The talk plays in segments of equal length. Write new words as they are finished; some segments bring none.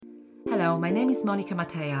Hello, my name is Monica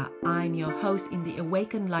Matea. I'm your host in the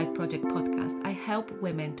Awaken Life Project podcast. I help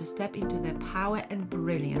women to step into their power and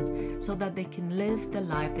brilliance so that they can live the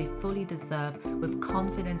life they fully deserve with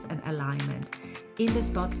confidence and alignment. In this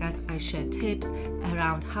podcast, I share tips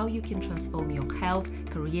around how you can transform your health,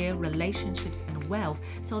 career, relationships, and wealth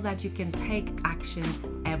so that you can take actions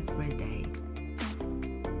every day.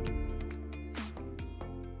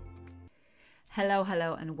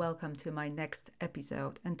 Hello, and welcome to my next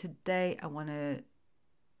episode. And today I want to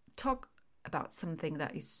talk about something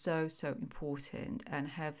that is so important and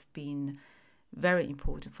have been very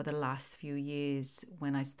important for the last few years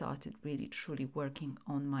when I started really truly working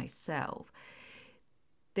on myself.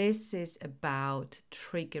 This is about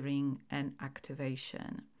triggering and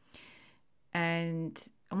activation. And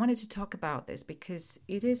I wanted to talk about this because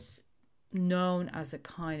it is known as a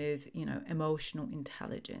kind of, emotional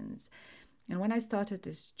intelligence. And when I started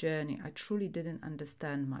this journey, I truly didn't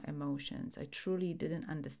understand my emotions. I truly didn't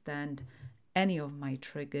understand any of my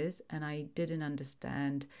triggers, and I didn't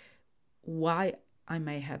understand why I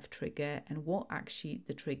may have trigger and what actually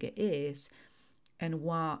the trigger is, and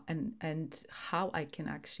why and how I can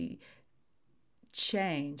actually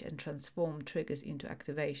change and transform triggers into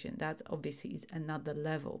activation. That obviously is another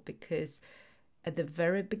level, because at the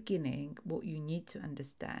very beginning, what you need to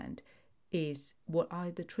understand is what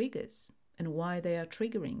are the triggers and why they are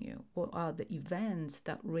triggering you. What are the events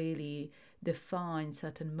that really define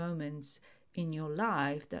certain moments in your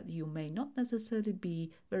life that you may not necessarily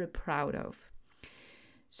be very proud of?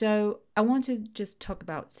 So I want to just talk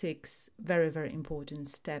about 6 very important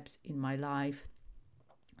steps in my life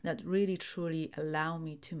that really truly allow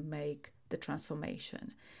me to make the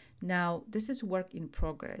transformation. Now, this is work in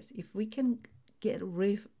progress. If we can get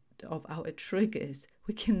rid of our triggers,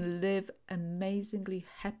 we can live amazingly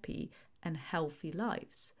happy and healthy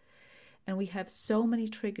lives. And we have so many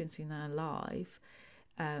triggers in our life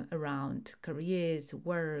around careers,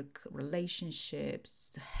 work,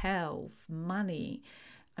 relationships, health, money,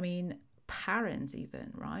 parents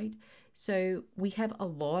even, right? So we have a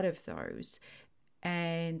lot of those,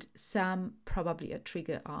 and some probably a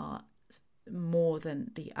trigger are more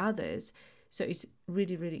than the others. So it's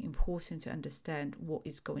really important to understand what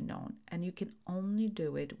is going on. And you can only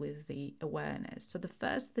do it with the awareness. So the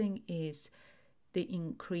first thing is the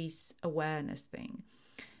increase awareness thing.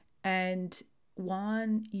 And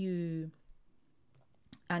when you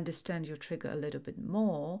understand your trigger a little bit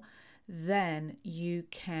more, then you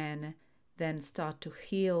can then start to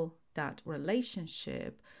heal that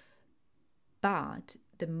relationship. But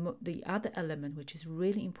the other element, which is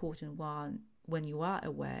really important when you are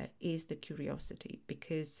aware, is the curiosity,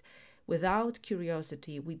 because without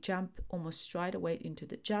curiosity we jump almost straight away into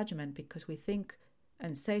the judgment, because we think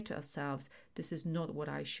and say to ourselves, this is not what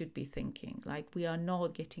I should be thinking. Like, we are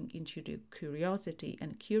not getting into the curiosity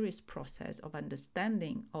and curious process of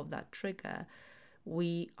understanding of that trigger.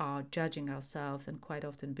 We are judging ourselves and quite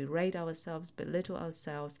often berate ourselves, belittle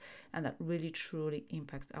ourselves, and that really truly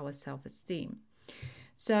impacts our self-esteem.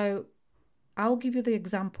 So I'll give you the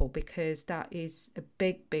example, because that is a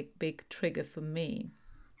big trigger for me.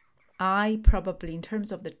 I probably, in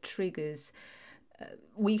terms of the triggers,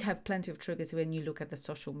 we have plenty of triggers when you look at the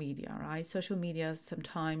social media, right? Social media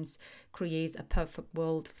sometimes creates a perfect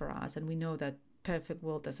world for us, and we know that perfect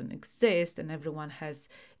world doesn't exist, and everyone has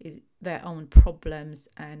their own problems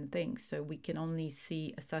and things. So we can only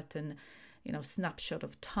see a certain snapshot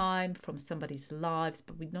of time from somebody's lives,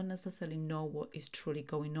 but we don't necessarily know what is truly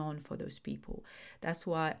going on for those people. That's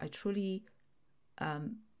why I truly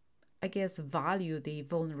value the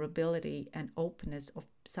vulnerability and openness of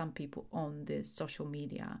some people on the social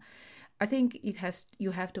media. I think you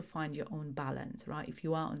have to find your own balance, right? If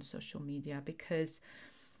you are on social media, because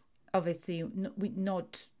obviously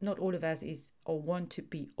not all of us is or want to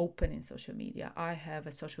be open in social media. I have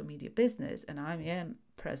a social media business and I am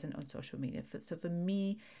present on social media. So for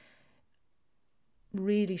me,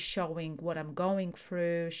 really showing what I'm going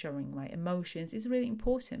through, showing my emotions is really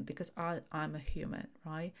important, because I'm a human,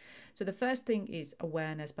 right? So the first thing is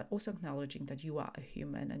awareness, but also acknowledging that you are a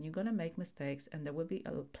human and you're going to make mistakes, and there will be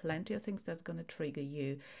plenty of things that's going to trigger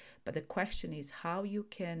you. But the question is how you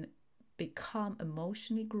can become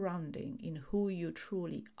emotionally grounding in who you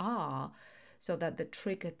truly are, so that the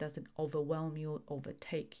trigger doesn't overwhelm you,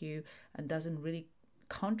 overtake you, and doesn't really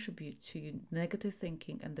contribute to negative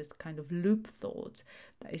thinking and this kind of loop thoughts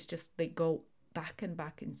that is just, they go back and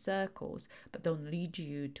back in circles but don't lead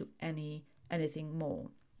you to anything more.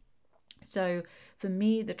 So for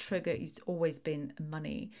me, the trigger has always been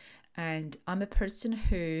money, and I'm a person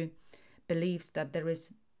who believes that there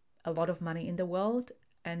is a lot of money in the world,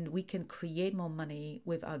 and we can create more money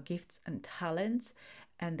with our gifts and talents,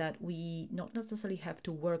 and that we not necessarily have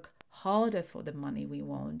to work harder for the money we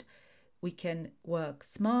want. We can work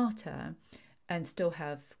smarter and still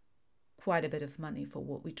have quite a bit of money for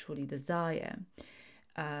what we truly desire.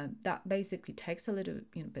 That basically takes a little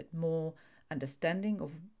bit more understanding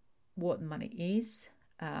of what money is,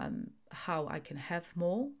 how I can have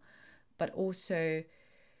more, but also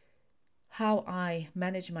how I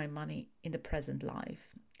manage my money in the present life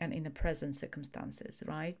and in the present circumstances,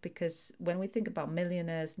 right? Because when we think about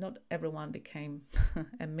millionaires, not everyone became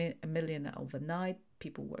a millionaire overnight.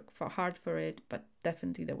 People work hard for it, but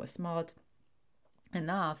definitely they were smart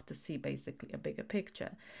enough to see basically a bigger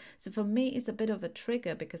picture. So for me, it's a bit of a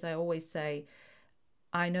trigger, because I always say,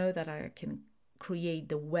 I know that I can create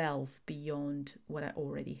the wealth beyond what I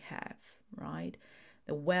already have, right?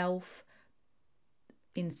 The wealth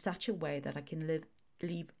in such a way that I can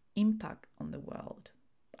leave impact on the world.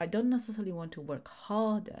 I don't necessarily want to work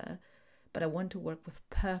harder, but I want to work with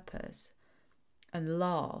purpose and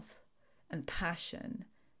love and passion,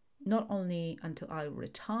 not only until I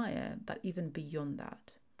retire, but even beyond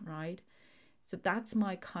that, right? So that's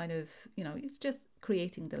my kind of, it's just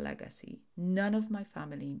creating the legacy. None of my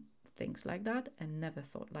family thinks like that and never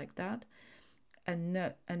thought like that. And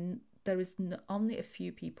there is only a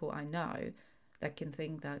few people I know that can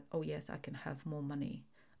think that, oh yes, I can have more money,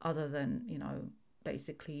 other than,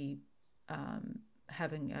 basically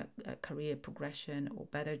having a career progression or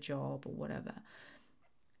better job or whatever.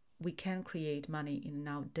 We can create money in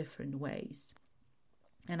now different ways.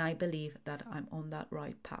 And I believe that I'm on that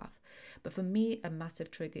right path. But for me, a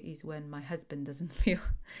massive trigger is when my husband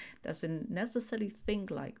doesn't necessarily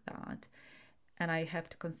think like that. And I have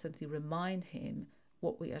to constantly remind him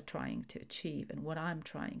what we are trying to achieve and what I'm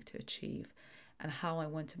trying to achieve, and how I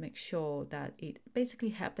want to make sure that it basically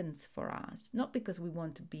happens for us. Not because we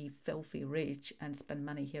want to be filthy rich and spend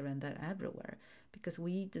money here and there everywhere, because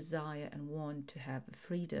we desire and want to have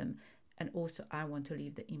freedom, and also I want to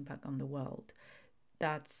leave the impact on the world.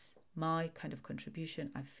 That's my kind of contribution.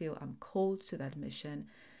 I feel I'm called to that mission,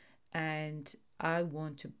 and I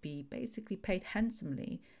want to be basically paid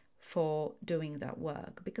handsomely for doing that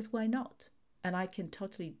work, because why not? And I can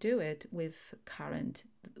totally do it with current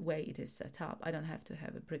way it is set up. I don't have to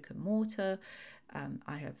have a brick and mortar.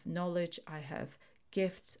 I have knowledge, I have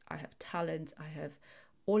gifts, I have talents, I have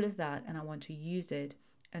all of that, and I want to use it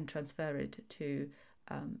and transfer it to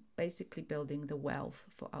basically building the wealth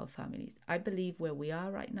for our families. I believe where we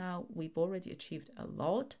are right now, we've already achieved a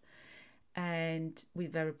lot, and we're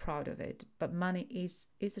very proud of it. But money is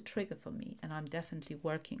a trigger for me, and I'm definitely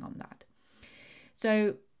working on that.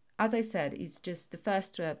 So as I said, it's just the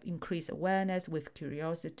first step: increase awareness with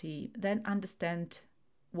curiosity, then understand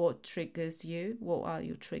what triggers you, what are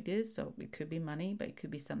your triggers. So it could be money, but it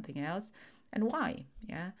could be something else, and why.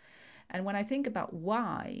 Yeah. And when I think about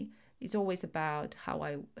why, it's always about how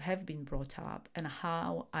I have been brought up and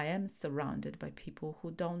how I am surrounded by people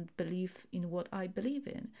who don't believe in what I believe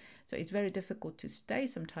in. So it's very difficult to stay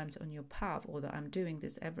sometimes on your path, although I'm doing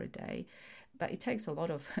this every day. But it takes a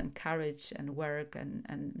lot of courage and work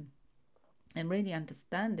and really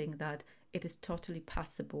understanding that it is totally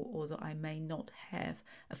possible, although I may not have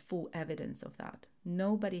a full evidence of that.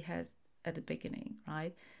 Nobody has at the beginning,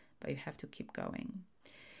 right? But you have to keep going.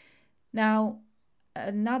 Now,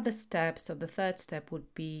 another step, so the third step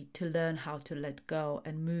would be to learn how to let go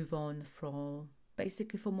and move on for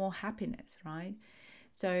more happiness, right?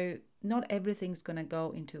 So not everything's going to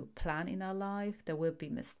go into plan in our life. There will be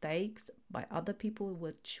mistakes by other people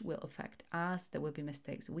which will affect us. There will be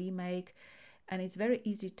mistakes we make. And it's very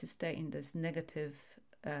easy to stay in this negative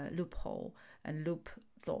loophole and loop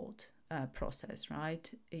thought process,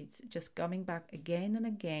 right? It's just coming back again and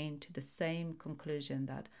again to the same conclusion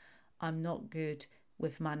that I'm not good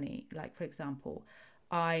with money. Like, for example,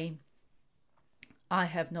 I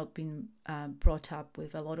have not been brought up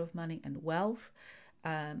with a lot of money and wealth.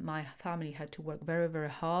 My family had to work very, very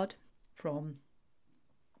hard from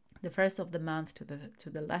the first of the month to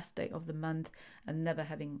the last day of the month, and never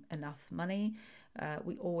having enough money.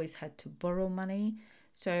 We always had to borrow money.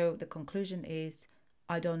 So the conclusion is,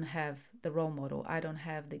 I don't have the role model. I don't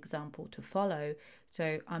have the example to follow.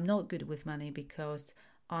 So I'm not good with money because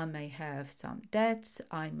I may have some debts.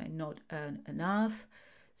 I may not earn enough.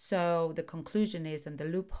 So the conclusion is, and the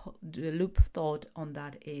loop thought on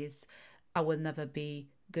that is, I will never be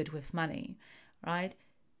good with money, right?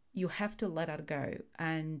 You have to let that go.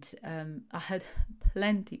 And I had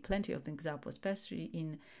plenty of examples, especially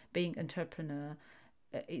in being entrepreneur.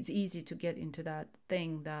 It's easy to get into that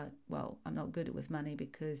thing that, well, I'm not good with money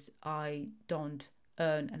because I don't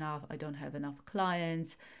earn enough, I don't have enough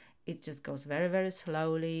clients, it just goes very, very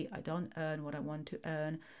slowly, I don't earn what I want to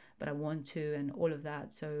earn, but I want to, and all of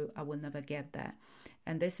that, so I will never get there.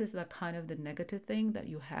 And this is the kind of the negative thing that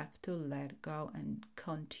you have to let go and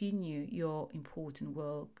continue your important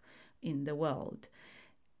work in the world.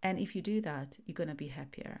 And if you do that, you're going to be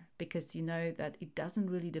happier, because you know that it doesn't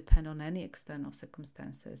really depend on any external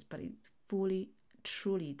circumstances, but it fully,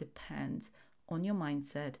 truly depends on your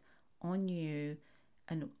mindset, on you,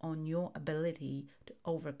 and on your ability to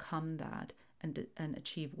overcome that and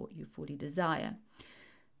achieve what you fully desire.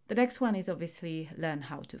 The next one is obviously learn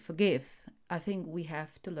how to forgive. I think we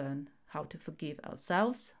have to learn how to forgive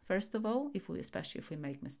ourselves, first of all, especially if we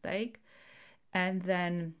make mistake, and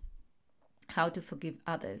then how to forgive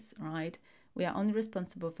others, right? We are only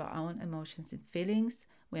responsible for our own emotions and feelings.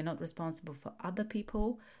 We're not responsible for other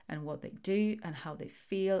people and what they do and how they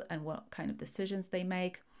feel and what kind of decisions they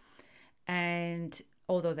make. And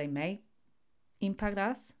although they may impact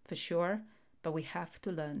us, for sure, but we have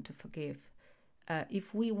to learn to forgive.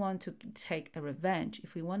 If we want to take a revenge,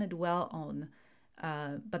 if we want to dwell on,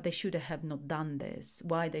 but they should have not done this,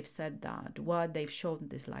 why they've said that, why they've shown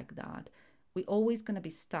this like that, we're always going to be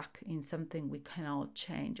stuck in something we cannot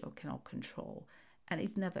change or cannot control. And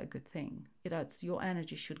it's never a good thing. Your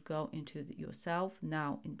energy should go into yourself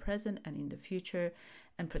now, in present and in the future,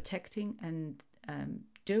 and protecting and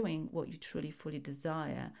doing what you truly, fully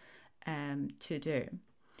desire to do.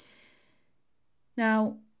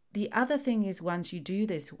 Now, the other thing is, once you do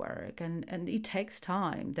this work, and it takes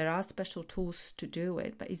time, there are special tools to do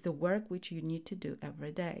it, but it's the work which you need to do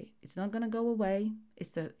every day. It's not going to go away.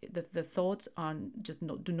 It's the thoughts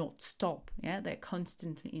do not stop. Yeah, they're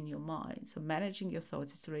constantly in your mind. So managing your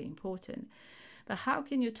thoughts is really important. But how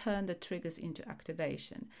can you turn the triggers into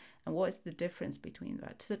activation? And what is the difference between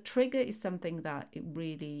that? So trigger is something that it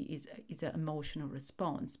really is an emotional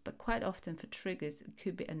response, but quite often for triggers, it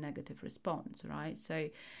could be a negative response, right? So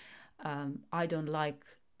I don't like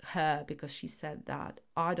her because she said that.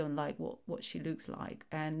 I don't like what she looks like,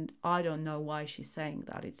 and I don't know why she's saying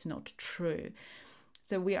that. It's not true.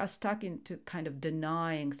 So we are stuck into kind of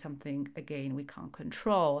denying something, again, we can't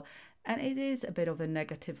control. And it is a bit of a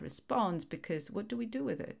negative response, because what do we do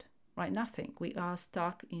with it? Right? Nothing. We are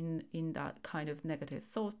stuck in that kind of negative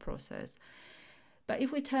thought process. But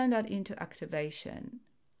if we turn that into activation,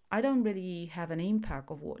 I don't really have an impact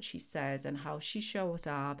of what she says and how she shows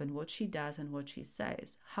up and what she does and what she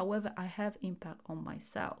says. However, I have impact on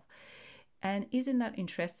myself. And isn't that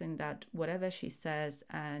interesting that whatever she says,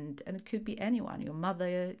 and it could be anyone, your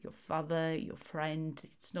mother, your father, your friend,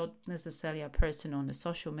 it's not necessarily a person on the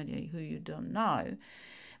social media who you don't know,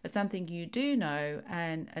 but something you do know,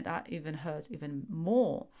 and that even hurts even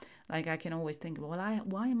more. Like, I can always think, well,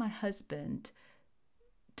 why my husband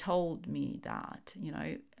told me that,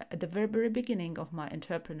 at the very, very beginning of my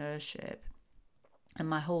entrepreneurship and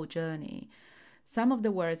my whole journey, some of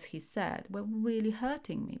the words he said were really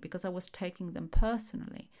hurting me because I was taking them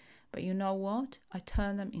personally. But you know what? I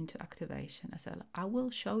turned them into activation. I said, I will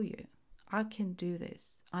show you. I can do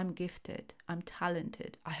this. I'm gifted. I'm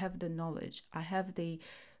talented. I have the knowledge. I have the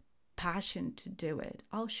passion to do it.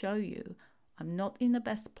 I'll show you. I'm not in the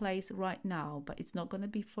best place right now, but it's not going to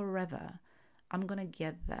be forever. I'm going to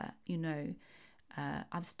get there,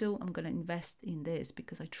 I'm going to invest in this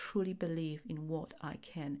because I truly believe in what I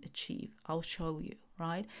can achieve. I'll show you,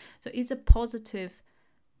 right? So it's a positive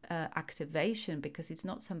activation, because it's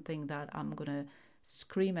not something that I'm going to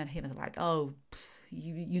scream at him and like, oh,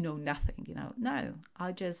 you know nothing, No,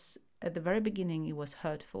 I just, at the very beginning, it was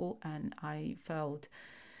hurtful and I felt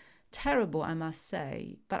terrible, I must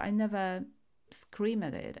say, but I never scream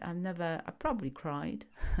at it. I probably cried,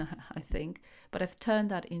 I think, but I've turned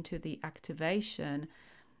that into the activation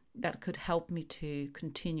that could help me to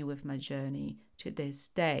continue with my journey to this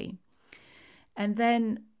day. And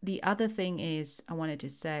then the other thing is, I wanted to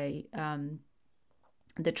say,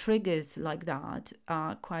 the triggers like that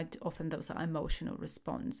are quite often, those are emotional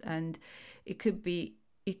response, and it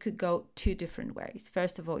could go two different ways.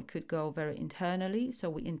 First of all, it could go very internally. So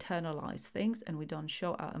we internalize things and we don't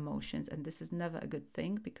show our emotions. And this is never a good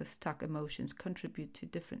thing, because stuck emotions contribute to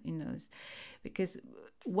different inners. Because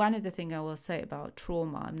one of the things I will say about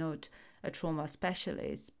trauma, I'm not a trauma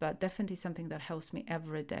specialist, but definitely something that helps me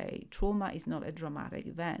every day. Trauma is not a dramatic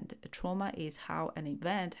event. A trauma is how an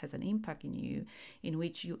event has an impact in you, in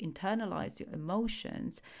which you internalize your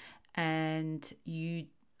emotions and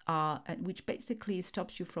which basically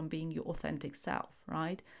stops you from being your authentic self,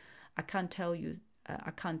 right? I can't tell you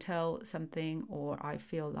I can't tell something, or I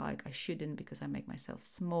feel like I shouldn't because I make myself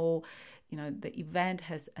small. The event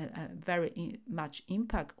has a very much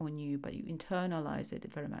impact on you, but you internalize it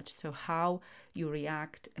very much. So how you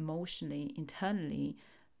react emotionally, internally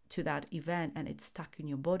to that event, and it's stuck in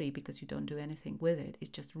your body because you don't do anything with it.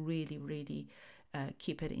 It's just really, really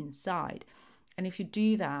keep it inside. And if you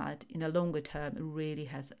do that in a longer term, it really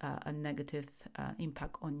has a negative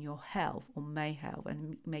impact on your health, or may have,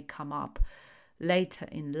 and may come up later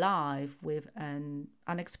in life with an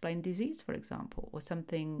unexplained disease, for example, or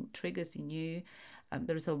something triggers in you.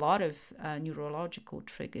 There's a lot of neurological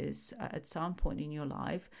triggers at some point in your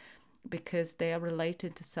life because they are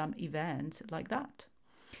related to some events like that.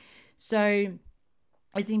 So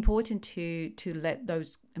it's important to let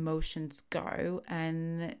those emotions go,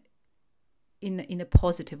 and in a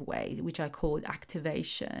positive way, which I call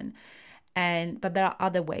activation. But there are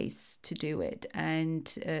other ways to do it,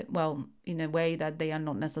 and in a way that they are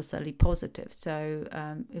not necessarily positive. So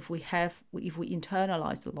if we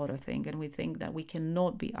internalize a lot of things, and we think that we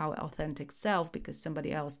cannot be our authentic self because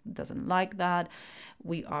somebody else doesn't like that,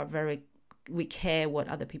 we care what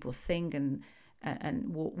other people think and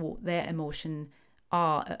what their emotion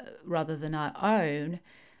are rather than our own,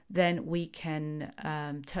 then we can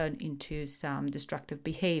turn into some destructive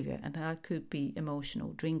behavior. And that could be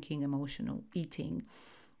emotional drinking, emotional eating.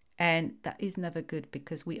 And that is never good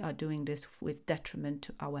because we are doing this with detriment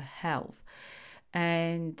to our health.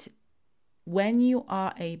 And when you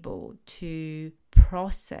are able to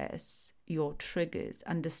process your triggers,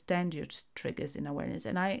 understand your triggers in awareness,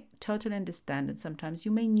 and I totally understand that sometimes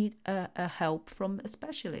you may need a help from a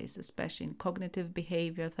specialist, especially in cognitive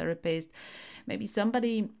behavior therapist, maybe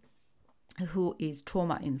somebody who is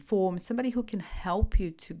trauma informed, somebody who can help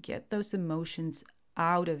you to get those emotions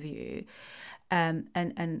out of you and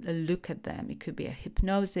look at them. It could be a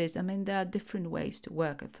hypnosis. I mean, there are different ways to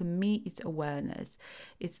work. For me, it's awareness,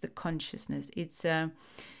 it's the consciousness,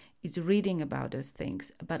 it's reading about those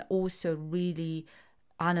things, but also really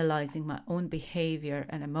analyzing my own behavior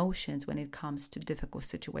and emotions when it comes to difficult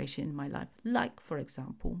situations in my life, like, for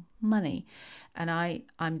example, money. And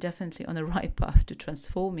I'm definitely on the right path to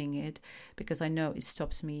transforming it, because I know it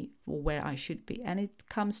stops me where I should be. And it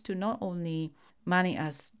comes to not only money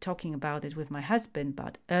as talking about it with my husband,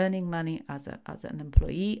 but earning money as an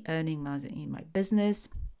employee, earning money in my business,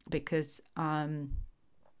 because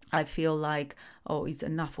I feel like, it's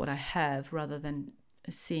enough what I have, rather than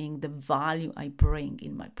seeing the value I bring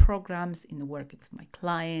in my programs, in the work with my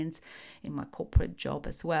clients, in my corporate job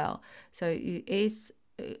as well. So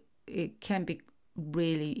it can be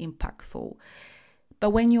really impactful. But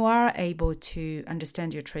when you are able to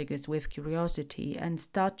understand your triggers with curiosity and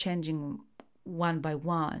start changing one by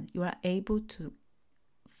one, you are able to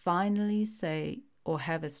finally say or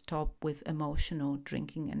have a stop with emotional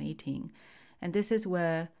drinking and eating. And this is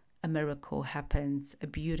where a miracle happens, a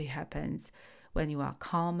beauty happens, when you are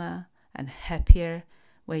calmer and happier,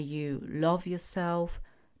 where you love yourself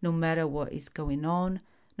no matter what is going on,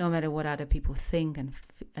 no matter what other people think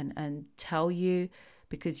and tell you,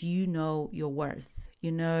 because you know your worth,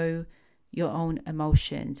 you know your own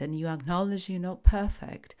emotions, and you acknowledge you're not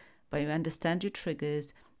perfect, but you understand your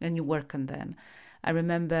triggers and you work on them. I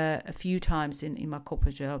remember a few times in my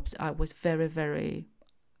corporate jobs, I was very, very,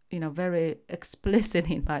 very explicit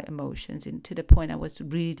in my emotions, and to the point I was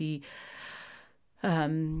really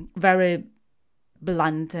very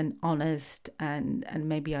blunt and honest, and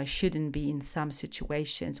maybe I shouldn't be in some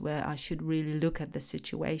situations where I should really look at the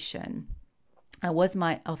situation. I was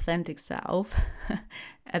my authentic self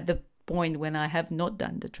at the point when I have not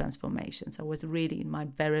done the transformations. I was really in my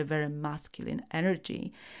very, very masculine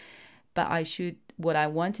energy. But what I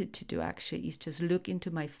wanted to do actually is just look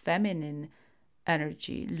into my feminine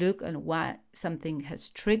energy, look at why something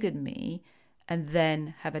has triggered me, and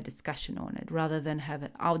then have a discussion on it, rather than have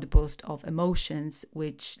an outburst of emotions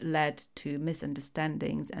which led to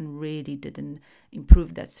misunderstandings and really didn't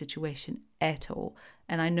improve that situation at all.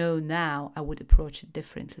 And I know now I would approach it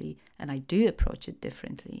differently, and I do approach it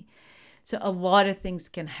differently. So a lot of things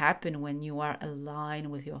can happen when you are aligned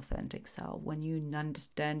with your authentic self, when you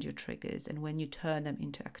understand your triggers and when you turn them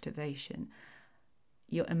into activation.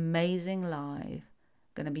 Your amazing life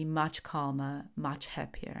going to be much calmer, much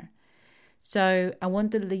happier. So I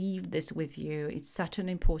want to leave this with you. It's such an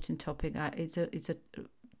important topic. It's a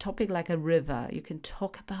topic like a river. You can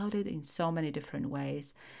talk about it in so many different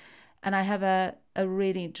ways. And I have a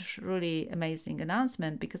really, truly amazing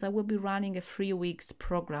announcement, because I will be running a 3 weeks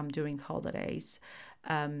program during holidays.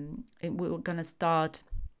 We're going to start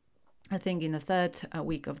I think in the third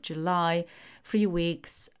week of July, 3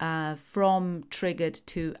 weeks from triggered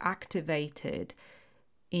to activated.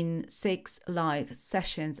 In 6 live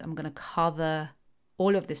sessions, I'm going to cover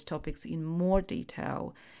all of these topics in more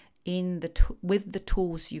detail with the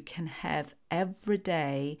tools you can have every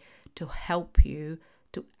day to help you,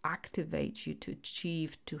 to activate you, to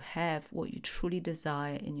achieve, to have what you truly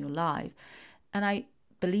desire in your life. And I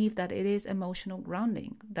believe that it is emotional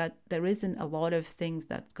grounding, that there isn't a lot of things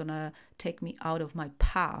that's going to take me out of my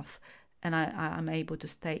path and I'm able to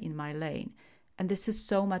stay in my lane. And this is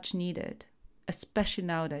so much needed, especially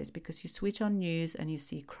nowadays, because you switch on news and you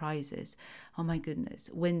see crisis. Oh my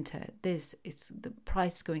goodness, winter, this, it's the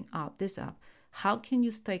price going up, this up. How can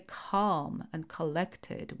you stay calm and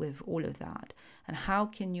collected with all of that? And how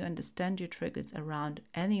can you understand your triggers around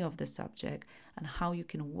any of the subject and how you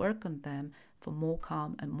can work on them for more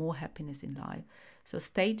calm and more happiness in life? So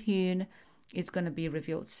stay tuned. It's going to be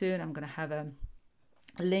revealed soon. I'm going to have a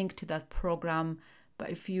link to that program. But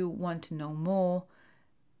if you want to know more,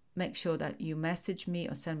 make sure that you message me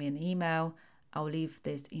or send me an email. I'll leave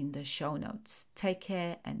this in the show notes. Take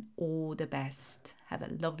care and all the best. Have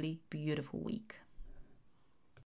a lovely, beautiful week.